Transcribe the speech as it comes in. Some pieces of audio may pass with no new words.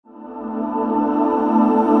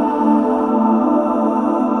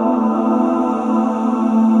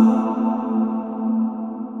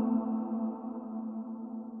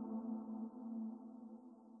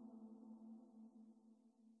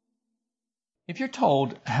If you're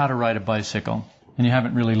told how to ride a bicycle and you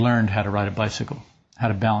haven't really learned how to ride a bicycle, how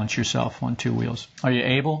to balance yourself on two wheels, are you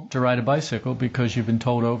able to ride a bicycle because you've been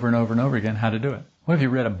told over and over and over again how to do it? What if you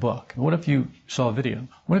read a book? What if you saw a video?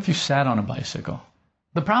 What if you sat on a bicycle?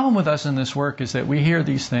 The problem with us in this work is that we hear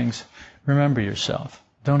these things. Remember yourself.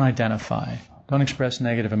 Don't identify. Don't express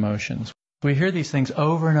negative emotions. We hear these things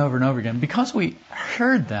over and over and over again. Because we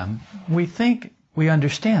heard them, we think we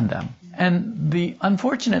understand them. And the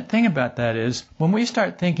unfortunate thing about that is, when we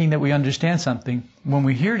start thinking that we understand something, when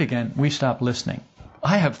we hear it again, we stop listening.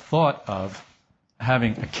 I have thought of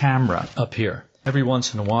having a camera up here. Every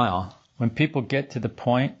once in a while, when people get to the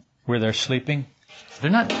point where they're sleeping,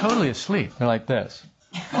 they're not totally asleep. They're like this.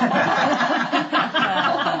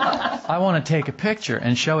 I want to take a picture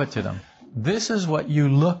and show it to them. This is what you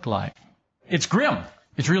look like. It's grim.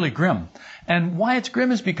 It's really grim. And why it's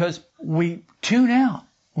grim is because we tune out.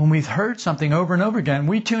 When we've heard something over and over again,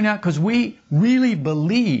 we tune out because we really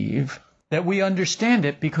believe that we understand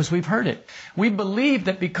it because we've heard it. We believe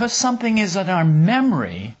that because something is in our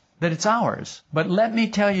memory, that it's ours. But let me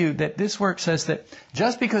tell you that this work says that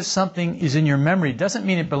just because something is in your memory doesn't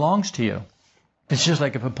mean it belongs to you. It's just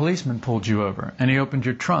like if a policeman pulled you over and he opened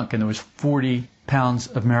your trunk and there was 40 pounds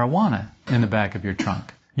of marijuana in the back of your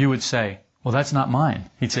trunk. You would say, well, that's not mine.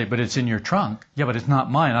 He'd say, but it's in your trunk. Yeah, but it's not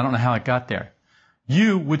mine. I don't know how it got there.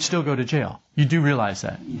 You would still go to jail. You do realize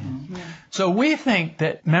that. Yeah. So we think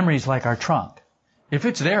that memory is like our trunk. If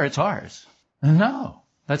it's there, it's ours. No,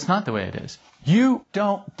 that's not the way it is. You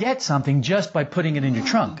don't get something just by putting it in your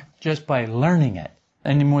trunk, just by learning it.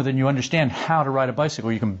 Any more than you understand how to ride a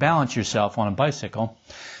bicycle. You can balance yourself on a bicycle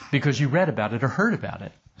because you read about it or heard about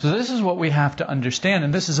it. So this is what we have to understand,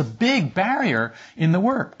 and this is a big barrier in the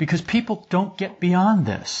work because people don't get beyond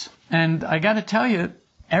this. And I got to tell you,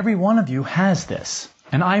 every one of you has this.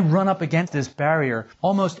 And I run up against this barrier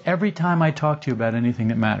almost every time I talk to you about anything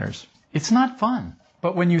that matters. It's not fun.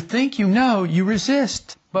 But when you think you know, you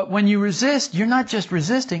resist. But when you resist, you're not just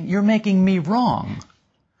resisting, you're making me wrong.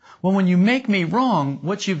 Well, when you make me wrong,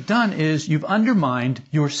 what you've done is you've undermined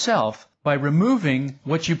yourself by removing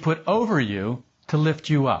what you put over you to lift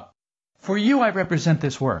you up. For you, I represent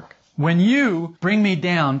this work. When you bring me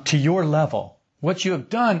down to your level, what you have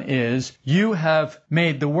done is you have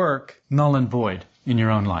made the work null and void in your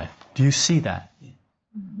own life. Do you see that?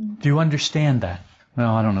 Do you understand that?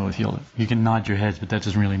 Well, I don't know if you can nod your heads, but that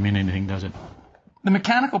doesn't really mean anything, does it? The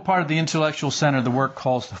mechanical part of the intellectual center, the work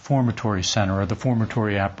calls the formatory center or the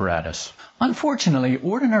formatory apparatus. Unfortunately,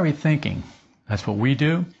 ordinary thinking, that's what we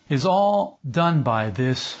do, is all done by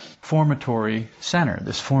this formatory center,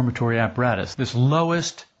 this formatory apparatus, this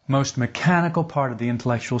lowest, most mechanical part of the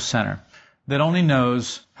intellectual center that only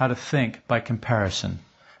knows how to think by comparison,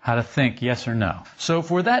 how to think yes or no. So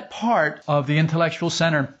for that part of the intellectual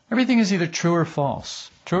center, everything is either true or false.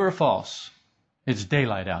 True or false. It's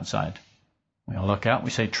daylight outside. We look out, we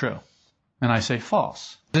say true. And I say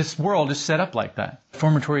false. This world is set up like that.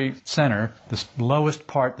 Formatory center, this lowest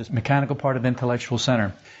part, this mechanical part of the intellectual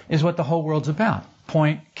center, is what the whole world's about.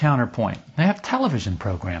 Point, counterpoint. They have television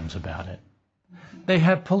programs about it. They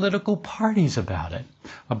have political parties about it.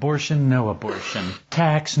 Abortion, no abortion.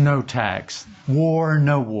 Tax, no tax. War,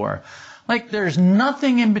 no war. Like there's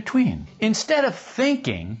nothing in between. Instead of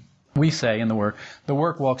thinking, we say in the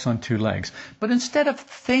work walks on two legs. But instead of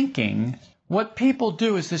thinking, what people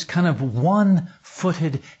do is this kind of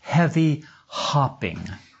one-footed, heavy hopping.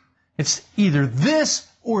 It's either this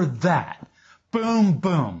or that. Boom,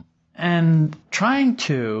 boom. And trying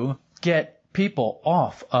to get people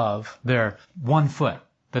off of their one foot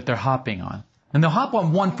that they're hopping on. And they'll hop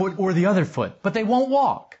on one foot or the other foot, but they won't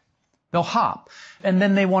walk. They'll hop. And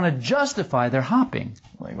then they want to justify their hopping.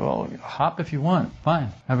 Like, well, hop if you want.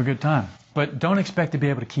 Fine. Have a good time. But don't expect to be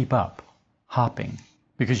able to keep up hopping.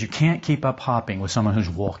 Because you can't keep up hopping with someone who's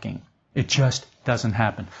walking. It just doesn't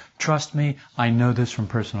happen. Trust me, I know this from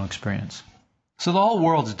personal experience. So the whole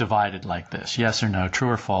world is divided like this. Yes or no, true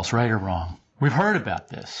or false, right or wrong. We've heard about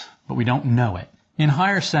this, but we don't know it. In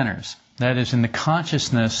higher centers, that is, in the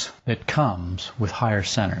consciousness that comes with higher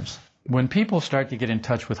centers, when people start to get in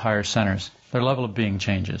touch with higher centers, their level of being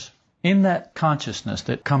changes. In that consciousness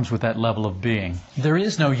that comes with that level of being, there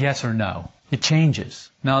is no yes or no. It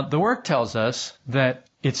changes. Now, the work tells us that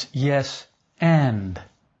it's yes and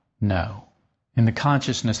no. In the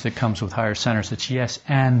consciousness that comes with higher centers, it's yes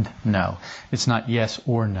and no. It's not yes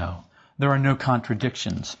or no. There are no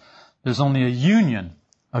contradictions. There's only a union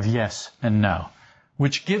of yes and no,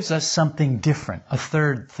 which gives us something different. A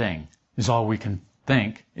third thing is all we can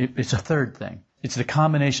think. It's a third thing. It's the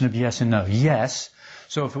combination of yes and no. Yes,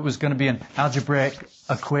 So if it was going to be an algebraic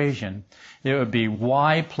equation, it would be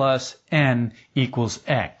y plus n equals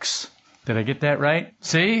x. Did I get that right?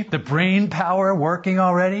 See? The brain power working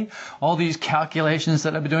already? All these calculations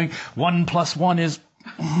that I've been doing. 1 plus 1 is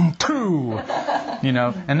 2.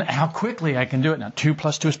 And how quickly I can do it now. 2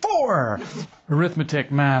 plus 2 is 4.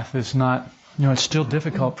 Arithmetic, math is not, it's still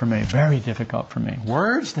difficult for me. Very difficult for me.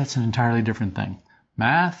 Words, that's an entirely different thing.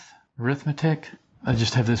 Math, arithmetic, I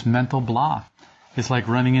just have this mental block. It's like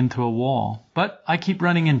running into a wall. But I keep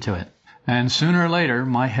running into it. And sooner or later,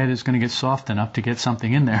 my head is going to get soft enough to get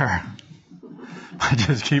something in there. I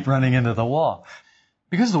just keep running into the wall.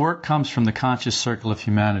 Because the work comes from the conscious circle of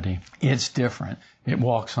humanity, it's different. It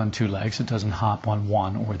walks on 2 legs. It doesn't hop on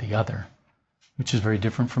one or the other, which is very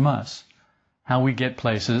different from us. How we get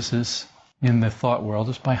places is, in the thought world,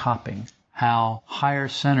 is by hopping. How higher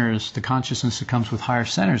centers, the consciousness that comes with higher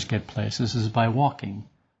centers, get places is by walking.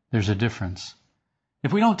 There's a difference.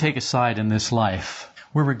 If we don't take a side in this life,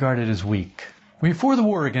 we're regarded as weak. We're for the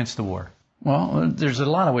war or against the war? Well, there's a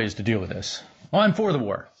lot of ways to deal with this. Well, I'm for the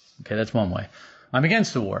war. Okay, that's one way. I'm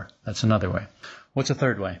against the war. That's another way. What's a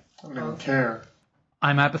third way? I don't care.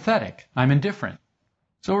 I'm apathetic. I'm indifferent.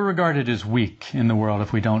 So we're regarded as weak in the world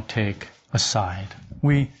if we don't take a side.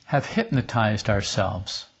 We have hypnotized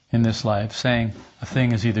ourselves in this life, saying a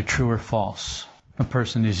thing is either true or false. A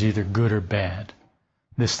person is either good or bad.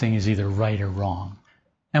 This thing is either right or wrong.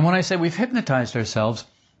 And when I say we've hypnotized ourselves,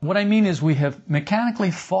 what I mean is we have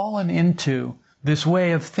mechanically fallen into this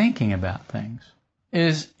way of thinking about things.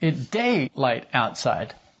 Is it daylight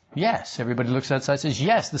outside? Yes. Everybody looks outside and says,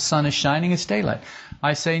 yes, the sun is shining, it's daylight.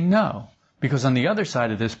 I say no, because on the other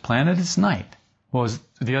side of this planet, it's night. Well,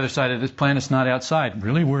 the other side of this planet's not outside.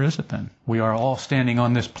 Really, where is it then? We are all standing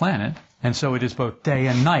on this planet, and so it is both day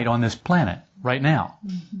and night on this planet right now.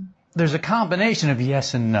 Mm-hmm. There's a combination of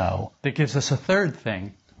yes and no that gives us a third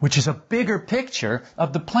thing, which is a bigger picture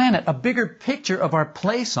of the planet, a bigger picture of our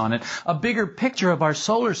place on it, a bigger picture of our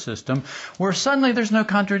solar system, where suddenly there's no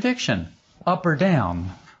contradiction. Up or down?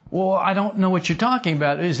 Well, I don't know what you're talking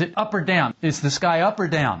about. Is it up or down? Is the sky up or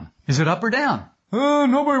down? Is it up or down? Oh,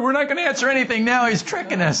 nobody, we're not going to answer anything now. He's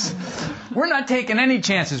tricking us. We're not taking any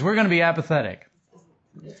chances. We're going to be apathetic.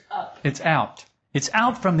 It's up. It's out. It's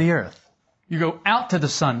out from the earth. You go out to the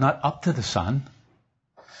sun, not up to the sun.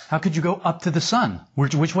 How could you go up to the sun?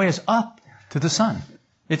 Which way is up to the sun?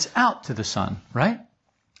 It's out to the sun, right?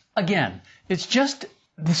 Again, it's just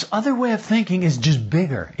this other way of thinking is just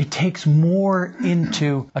bigger. It takes more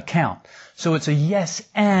into account. So it's a yes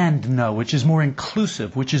and no, which is more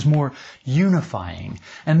inclusive, which is more unifying.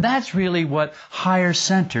 And that's really what higher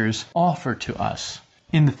centers offer to us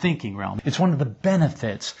in the thinking realm. It's one of the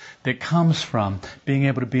benefits that comes from being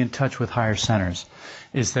able to be in touch with higher centers,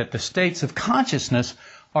 is that the states of consciousness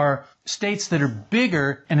are states that are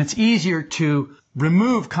bigger, and it's easier to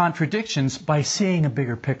remove contradictions by seeing a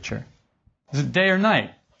bigger picture. Is it day or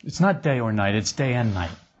night? It's not day or night, it's day and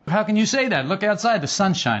night. How can you say that? Look outside, the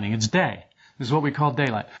sun's shining, it's day. This is what we call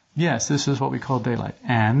daylight. Yes, this is what we call daylight.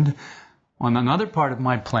 And on another part of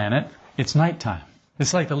my planet, it's nighttime.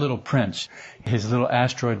 It's like the little prince. His little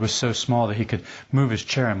asteroid was so small that he could move his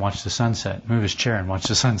chair and watch the sunset, move his chair and watch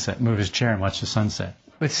the sunset, move his chair and watch the sunset.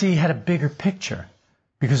 But see, he had a bigger picture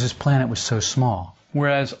because his planet was so small.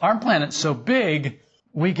 Whereas our planet's so big,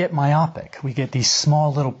 we get myopic. We get these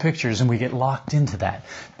small little pictures and we get locked into that,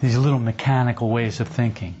 these little mechanical ways of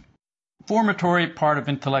thinking. Formatory part of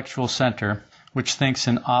intellectual center, which thinks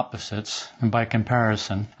in opposites and by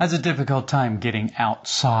comparison, has a difficult time getting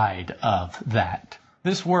outside of that.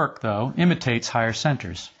 This work, though, imitates higher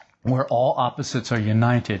centers, where all opposites are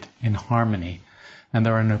united in harmony and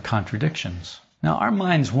there are no contradictions. Now, our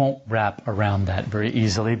minds won't wrap around that very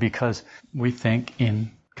easily because we think in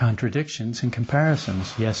contradictions and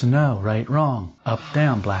comparisons. Yes, no, right, wrong, up,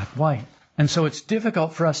 down, black, white. And so it's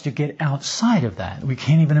difficult for us to get outside of that. We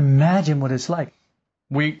can't even imagine what it's like.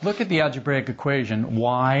 We look at the algebraic equation,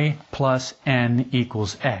 y plus n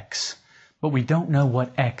equals x, but we don't know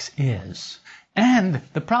what x is. And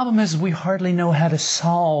the problem is we hardly know how to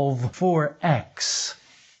solve for x,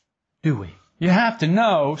 do we? You have to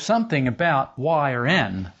know something about y or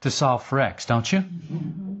n to solve for x, don't you?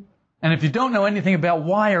 Mm-hmm. And if you don't know anything about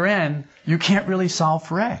y or n, you can't really solve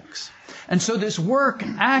for x. And so this work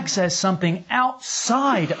acts as something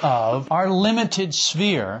outside of our limited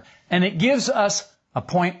sphere, and it gives us a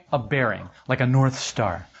point of bearing, like a North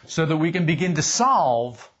Star, so that we can begin to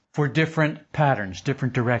solve for different patterns,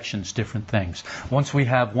 different directions, different things. Once we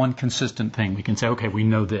have one consistent thing, we can say, okay, we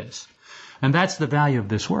know this. And that's the value of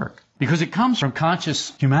this work, because it comes from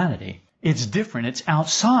conscious humanity. It's different. It's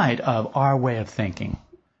outside of our way of thinking.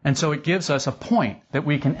 And so it gives us a point that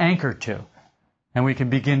we can anchor to, and we can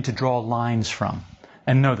begin to draw lines from,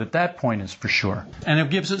 and know that that point is for sure. And it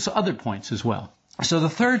gives us other points as well. So the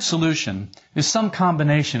third solution is some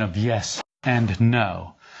combination of yes and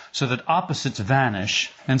no, so that opposites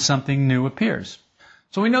vanish and something new appears.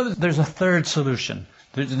 So we know that there's a third solution.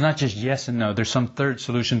 There's not just yes and no, there's some third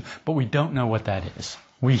solution, but we don't know what that is.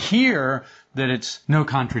 We hear that it's no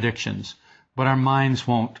contradictions, but our minds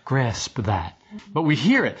won't grasp that. But we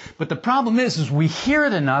hear it. But the problem is we hear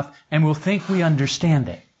it enough and we'll think we understand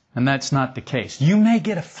it. And that's not the case. You may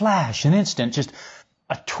get a flash, an instant, just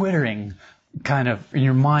a twittering kind of in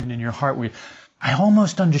your mind and in your heart. I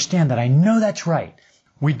almost understand that. I know that's right.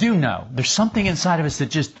 We do know. There's something inside of us that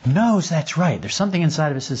just knows that's right. There's something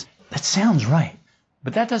inside of us that says, that sounds right.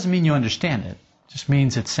 But that doesn't mean you understand it. It just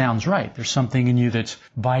means it sounds right. There's something in you that's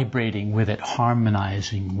vibrating with it,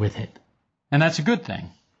 harmonizing with it. And that's a good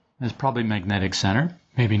thing. It's probably magnetic center.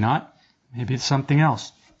 Maybe not. Maybe it's something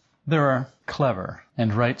else. There are clever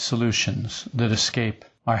and right solutions that escape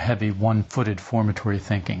our heavy one-footed formatory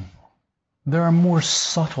thinking. There are more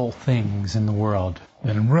subtle things in the world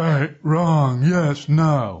than right, wrong, yes,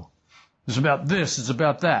 no. It's about this, it's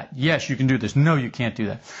about that. Yes, you can do this. No, you can't do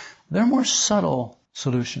that. There are more subtle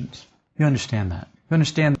solutions. You understand that. You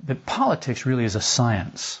understand that politics really is a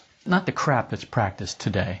science, not the crap that's practiced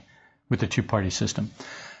today with the two-party system.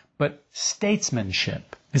 But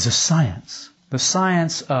statesmanship is a science. The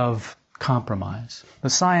science of compromise. The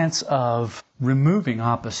science of removing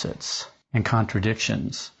opposites and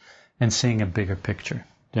contradictions and seeing a bigger picture.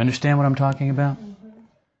 Do you understand what I'm talking about? Mm-hmm.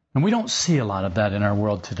 And we don't see a lot of that in our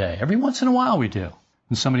world today. Every once in a while we do.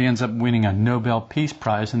 And somebody ends up winning a Nobel Peace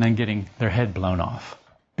Prize and then getting their head blown off.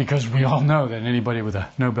 Because we all know that anybody with a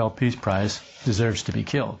Nobel Peace Prize deserves to be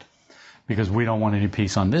killed. Because we don't want any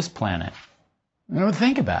peace on this planet.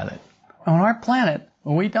 Think about it. On our planet,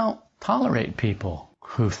 we don't tolerate people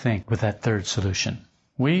who think with that third solution.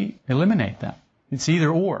 We eliminate them. It's either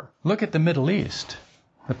or. Look at the Middle East,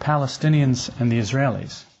 the Palestinians and the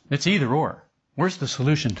Israelis. It's either or. Where's the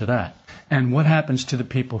solution to that? And what happens to the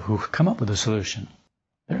people who come up with a solution?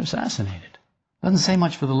 They're assassinated. Doesn't say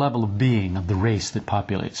much for the level of being of the race that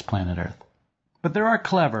populates planet Earth. But there are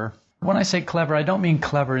clever. When I say clever, I don't mean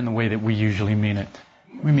clever in the way that we usually mean it.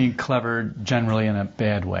 We mean clever generally in a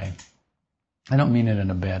bad way. I don't mean it in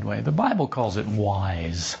a bad way. The Bible calls it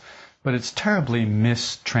wise, but it's terribly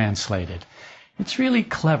mistranslated. It's really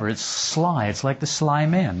clever. It's sly. It's like the sly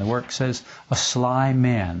man. The work says a sly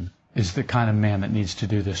man is the kind of man that needs to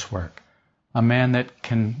do this work. A man that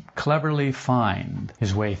can cleverly find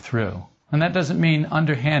his way through. And that doesn't mean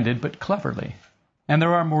underhanded, but cleverly. And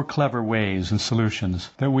there are more clever ways and solutions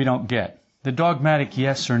that we don't get. The dogmatic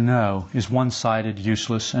yes or no is one-sided,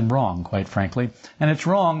 useless, and wrong, quite frankly. And it's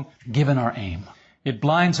wrong given our aim. It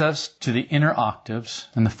blinds us to the inner octaves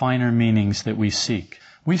and the finer meanings that we seek.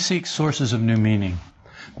 We seek sources of new meaning.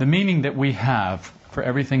 The meaning that we have for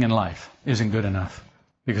everything in life isn't good enough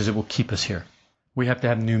because it will keep us here. We have to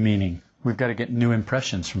have new meaning. We've got to get new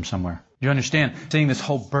impressions from somewhere. You understand? Seeing this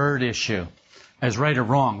whole bird issue as right or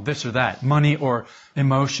wrong, this or that, money or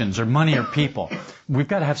emotions, or money or people. We've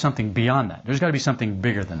got to have something beyond that. There's got to be something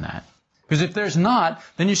bigger than that. Because if there's not,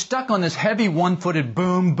 then you're stuck on this heavy one-footed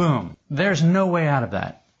boom, boom. There's no way out of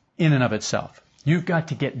that in and of itself. You've got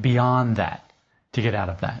to get beyond that to get out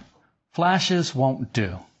of that. Flashes won't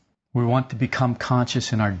do. We want to become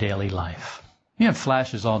conscious in our daily life. You have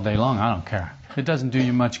flashes all day long, I don't care. It doesn't do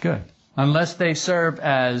you much good. Unless they serve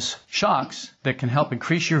as shocks that can help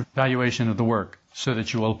increase your valuation of the work so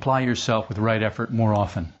that you will apply yourself with right effort more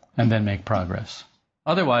often and then make progress.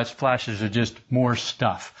 Otherwise, flashes are just more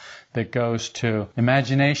stuff that goes to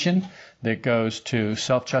imagination, that goes to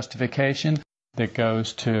self-justification, that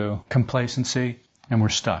goes to complacency, and we're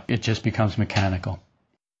stuck. It just becomes mechanical.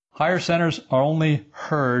 Higher centers are only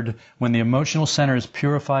heard when the emotional center is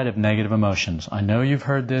purified of negative emotions. I know you've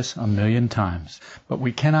heard this a million times, but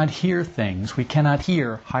we cannot hear things. We cannot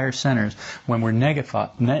hear higher centers when we're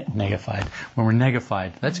negafied. When we're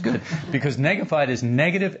negafied. That's good, because negafied is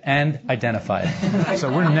negative and identified.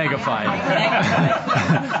 So we're negafied.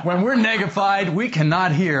 When we're negafied, we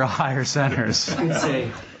cannot hear higher centers. Good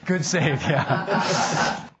save. Good save,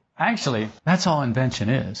 yeah. Actually, that's all invention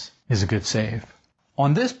is a good save.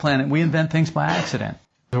 On this planet, we invent things by accident.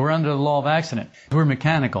 We're under the law of accident. We're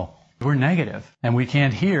mechanical. We're negative. And we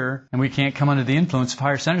can't hear, and we can't come under the influence of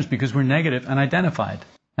higher centers because we're negative and identified.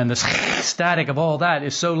 And the static of all that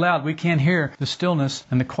is so loud, we can't hear the stillness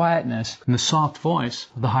and the quietness and the soft voice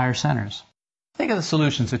of the higher centers. Think of the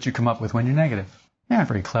solutions that you come up with when you're negative. They're not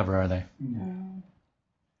very clever, are they? No.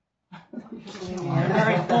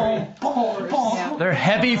 They're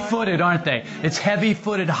heavy-footed, aren't they? It's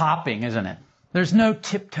heavy-footed hopping, isn't it? There's no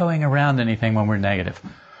tiptoeing around anything when we're negative.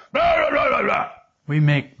 We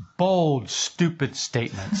make bold, stupid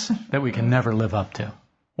statements that we can never live up to.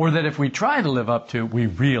 Or that if we try to live up to, we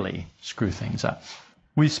really screw things up.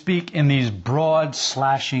 We speak in these broad,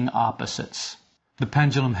 slashing opposites. The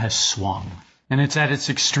pendulum has swung, and it's at its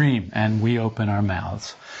extreme, and we open our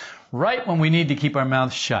mouths. Right when we need to keep our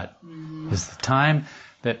mouths shut is the time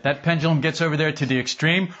that that pendulum gets over there to the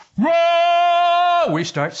extreme. We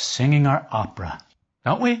start singing our opera.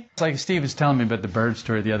 Don't we? It's like Steve was telling me about the bird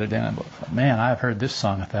story the other day, and I thought, man, I've heard this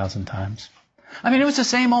song 1,000 times. I mean, it was the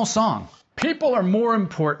same old song. People are more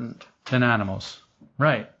important than animals.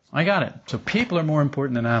 Right. I got it. So people are more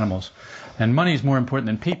important than animals, and money is more important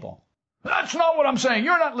than people. That's not what I'm saying.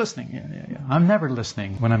 You're not listening. Yeah. I'm never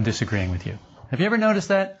listening when I'm disagreeing with you. Have you ever noticed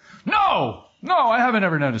that? No, I haven't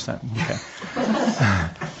ever noticed that. Okay.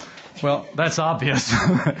 Well, that's obvious.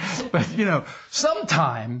 But,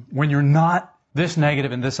 sometime when you're not this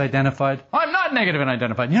negative and this identified, I'm not negative and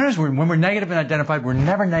identified. You notice when we're negative and identified, we're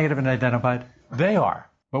never negative and identified. They are,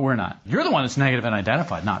 but we're not. You're the one that's negative and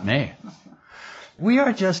identified, not me. We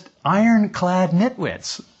are just ironclad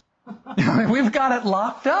nitwits. We've got it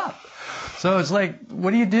locked up. So it's like,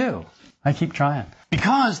 what do? I keep trying.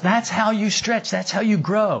 Because that's how you stretch. That's how you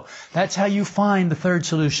grow. That's how you find the third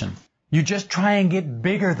solution. You just try and get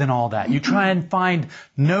bigger than all that. You try and find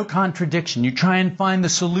no contradiction. You try and find the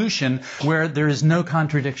solution where there is no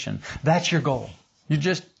contradiction. That's your goal. You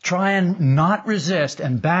just try and not resist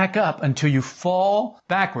and back up until you fall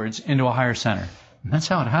backwards into a higher center. And that's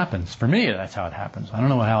how it happens. For me, that's how it happens. I don't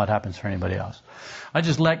know how it happens for anybody else. I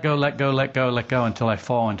just let go until I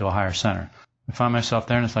fall into a higher center. I find myself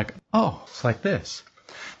there and it's like, oh, it's like this.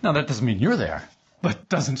 Now, that doesn't mean you're there, but it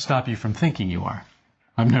doesn't stop you from thinking you are.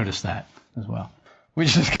 I've noticed that as well.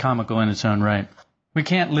 Which is comical in its own right. We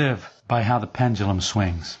can't live by how the pendulum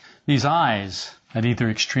swings. These eyes at either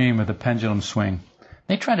extreme of the pendulum swing,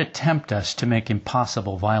 they try to tempt us to make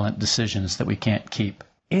impossible, violent decisions that we can't keep.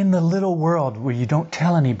 In the little world where you don't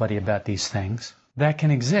tell anybody about these things, that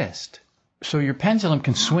can exist. So your pendulum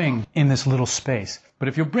can swing in this little space. But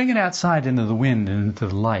if you bring it outside into the wind and into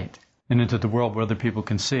the light and into the world where other people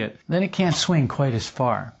can see it, then it can't swing quite as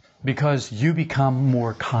far because you become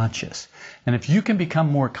more conscious. And if you can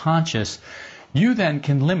become more conscious, you then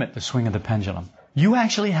can limit the swing of the pendulum. You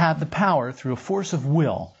actually have the power through a force of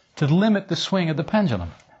will to limit the swing of the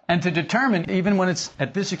pendulum. And to determine, even when it's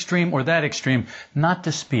at this extreme or that extreme, not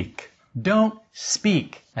to speak. Don't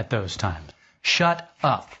speak at those times. Shut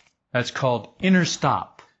up. That's called inner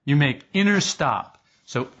stop. You make inner stop.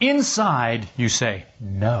 So inside you say,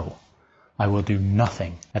 no, I will do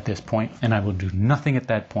nothing at this point, and I will do nothing at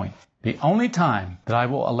that point. The only time that I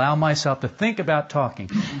will allow myself to think about talking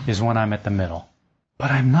is when I'm at the middle.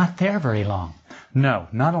 But I'm not there very long. No,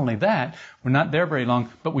 not only that, we're not there very long,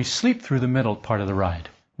 but we sleep through the middle part of the ride.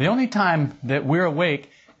 The only time that we're awake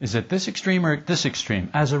is at this extreme or at this extreme,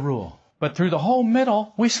 as a rule. But through the whole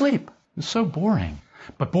middle, we sleep. It's so boring.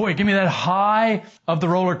 But boy, give me that high of the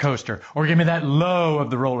roller coaster, or give me that low of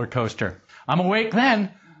the roller coaster. I'm awake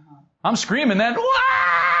then. I'm screaming then.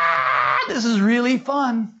 Wah! This is really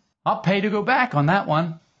fun. I'll pay to go back on that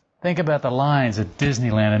one. Think about the lines at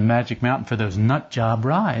Disneyland and Magic Mountain for those nut job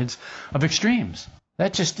rides of extremes.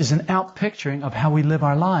 That just is an outpicturing of how we live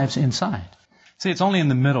our lives inside. See, it's only in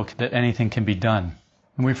the middle that anything can be done.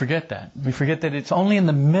 And we forget that. We forget that it's only in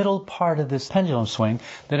the middle part of this pendulum swing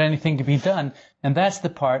that anything can be done. And that's the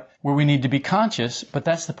part where we need to be conscious, but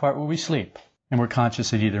that's the part where we sleep. And we're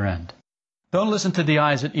conscious at either end. Don't listen to the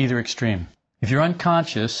eyes at either extreme. If you're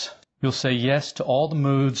unconscious, you'll say yes to all the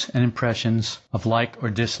moods and impressions of like or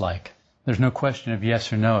dislike. There's no question of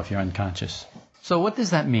yes or no if you're unconscious. So what does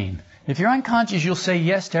that mean? If you're unconscious, you'll say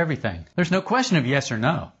yes to everything. There's no question of yes or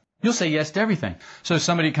no. You'll say yes to everything. So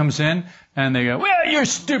somebody comes in and they go, well, you're a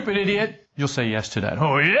stupid idiot. You'll say yes to that.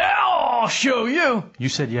 Oh, yeah, I'll show you. You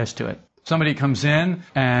said yes to it. Somebody comes in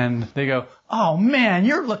and they go, oh, man,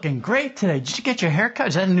 you're looking great today. Did you get your hair cut?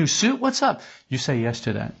 Is that a new suit? What's up? You say yes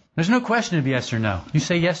to that. There's no question of yes or no. You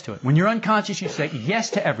say yes to it. When you're unconscious, you say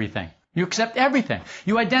yes to everything. You accept everything.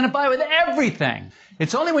 You identify with everything.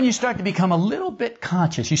 It's only when you start to become a little bit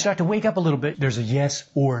conscious, you start to wake up a little bit, there's a yes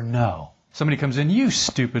or no. Somebody comes in, you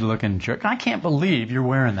stupid-looking jerk. I can't believe you're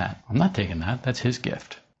wearing that. I'm not taking that. That's his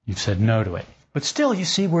gift. You've said no to it. But still, you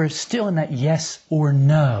see, we're still in that yes or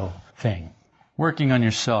no thing. Working on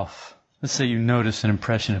yourself. Let's say you notice an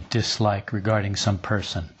impression of dislike regarding some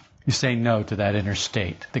person. You say no to that inner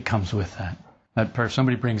state that comes with that. That person.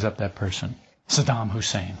 Somebody brings up that person. Saddam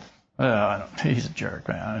Hussein. He's a jerk.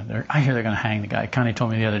 I hear they're going to hang the guy. Connie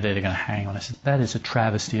told me the other day they're going to hang him. I said, that is a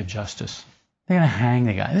travesty of justice. They're going to hang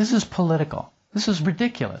the guy. This is political. This is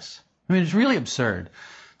ridiculous. I mean, it's really absurd.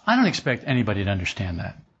 I don't expect anybody to understand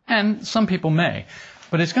that. And some people may.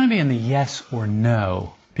 But it's going to be in the yes or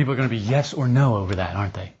no. People are going to be yes or no over that,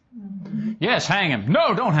 aren't they? Mm-hmm. Yes, hang him.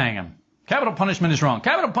 No, don't hang him. Capital punishment is wrong.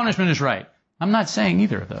 Capital punishment is right. I'm not saying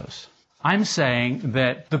either of those. I'm saying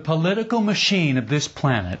that the political machine of this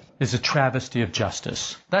planet is a travesty of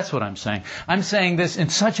justice. That's what I'm saying. I'm saying this in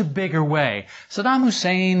such a bigger way. Saddam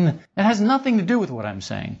Hussein, it has nothing to do with what I'm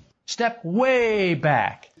saying. Step way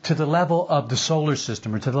back to the level of the solar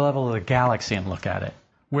system or to the level of the galaxy and look at it,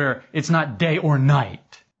 where it's not day or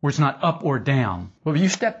night, where it's not up or down. Well, if you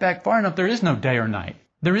step back far enough, there is no day or night.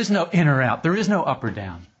 There is no in or out. There is no up or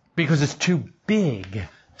down because it's too big.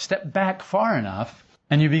 Step back far enough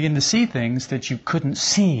and you begin to see things that you couldn't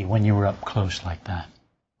see when you were up close like that.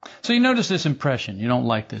 So you notice this impression. You don't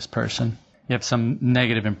like this person. You have some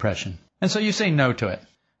negative impression. And so you say no to it.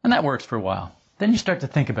 And that works for a while. Then you start to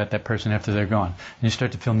think about that person after they're gone. And you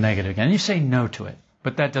start to feel negative again. And you say no to it.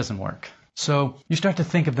 But that doesn't work. So you start to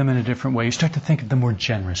think of them in a different way. You start to think of them more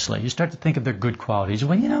generously. You start to think of their good qualities.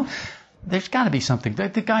 Well, you know, there's got to be something. The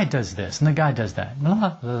guy does this and the guy does that.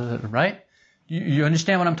 Right? You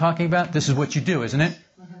understand what I'm talking about? This is what you do, isn't it?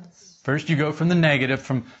 First you go from the negative,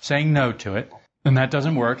 from saying no to it, and that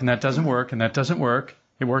doesn't work, and that doesn't work, and that doesn't work.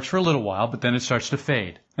 It works for a little while, but then it starts to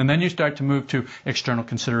fade. And then you start to move to external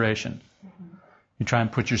consideration. You try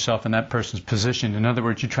and put yourself in that person's position. In other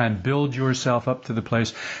words, you try and build yourself up to the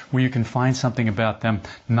place where you can find something about them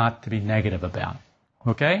not to be negative about.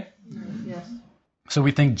 Okay? Yes. So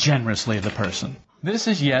we think generously of the person. This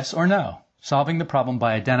is yes or no. Solving the problem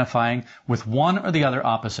by identifying with one or the other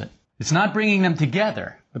opposite. It's not bringing them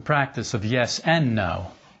together, the practice of yes and no,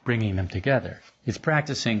 bringing them together. It's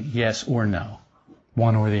practicing yes or no,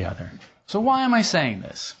 one or the other. So why am I saying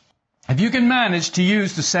this? If you can manage to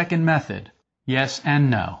use the second method, yes and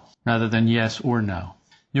no, rather than yes or no,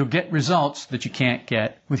 you'll get results that you can't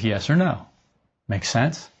get with yes or no. Make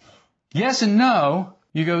sense? Yes and no,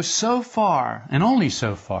 you go so far, and only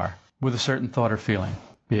so far, with a certain thought or feeling.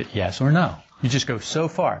 Be it yes or no. You just go so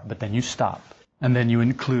far, but then you stop. And then you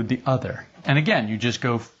include the other. And again, you just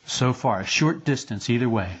go so far, a short distance either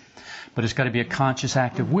way. But it's got to be a conscious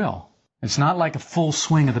act of will. It's not like a full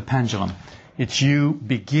swing of the pendulum. It's you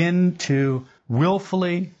begin to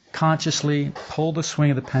willfully, consciously pull the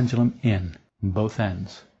swing of the pendulum in both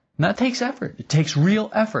ends. And that takes effort. It takes real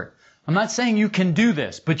effort. I'm not saying you can do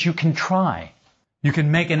this, but you can try. You can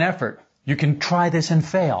make an effort. You can try this and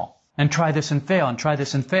fail. And try this and fail, and try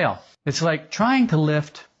this and fail. It's like trying to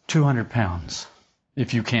lift 200 pounds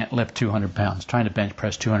if you can't lift 200 pounds. Trying to bench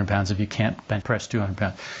press 200 pounds if you can't bench press 200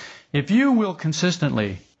 pounds. If you will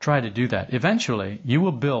consistently try to do that, eventually you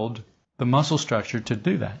will build the muscle structure to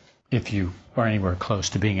do that. If you are anywhere close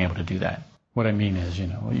to being able to do that. What I mean is, you're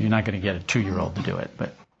not going to get a 2-year-old to do it,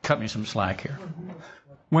 but cut me some slack here.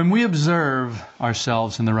 When we observe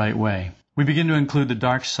ourselves in the right way, we begin to include the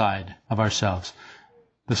dark side of ourselves.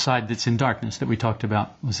 The side that's in darkness that we talked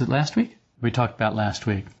about. Was it last week? We talked about last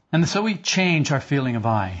week. And so we change our feeling of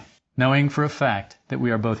I, knowing for a fact that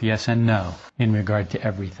we are both yes and no in regard to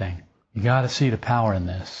everything. You got to see the power in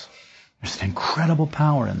this. There's an incredible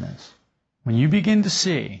power in this. When you begin to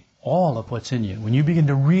see all of what's in you, when you begin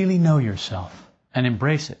to really know yourself and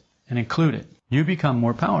embrace it and include it, you become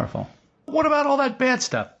more powerful. What about all that bad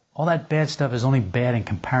stuff? All that bad stuff is only bad in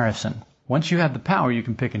comparison. Once you have the power, you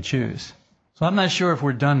can pick and choose. So I'm not sure if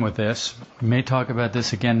we're done with this. We may talk about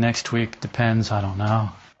this again next week. Depends. I don't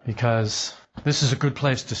know. Because this is a good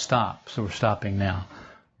place to stop. So we're stopping now.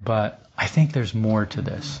 But I think there's more to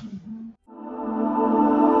this.